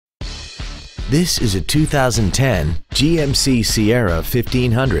This is a 2010 GMC Sierra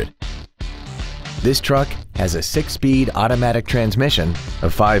 1500. This truck has a 6-speed automatic transmission, a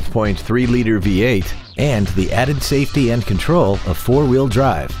 5.3-liter V8, and the added safety and control of 4-wheel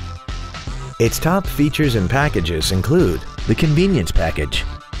drive. Its top features and packages include the convenience package,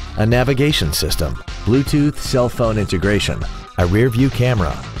 a navigation system, Bluetooth cell phone integration, a rear-view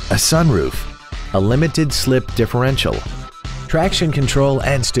camera, a sunroof, a limited slip differential, traction control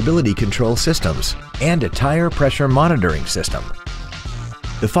and stability control systems, and a tire pressure monitoring system.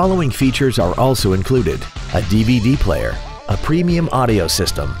 The following features are also included: a DVD player, a premium audio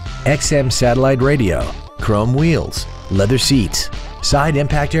system, XM satellite radio, chrome wheels, leather seats, side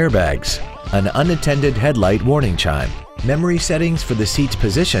impact airbags, an unattended headlight warning chime, memory settings for the seat's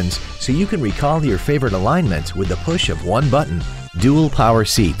positions so you can recall your favorite alignments with the push of one button, dual power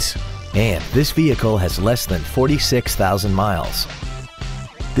seats, and this vehicle has less than 46,000 miles.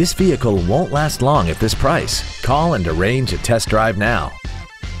 This vehicle won't last long at this price. Call and arrange a test drive now.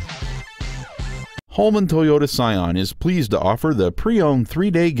 Holman Toyota Scion is pleased to offer the pre-owned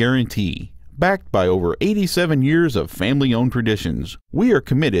 3-day guarantee. Backed by over 87 years of family-owned traditions, we are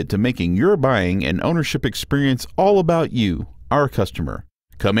committed to making your buying and ownership experience all about you, our customer.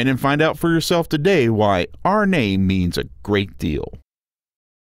 Come in and find out for yourself today why our name means a great deal.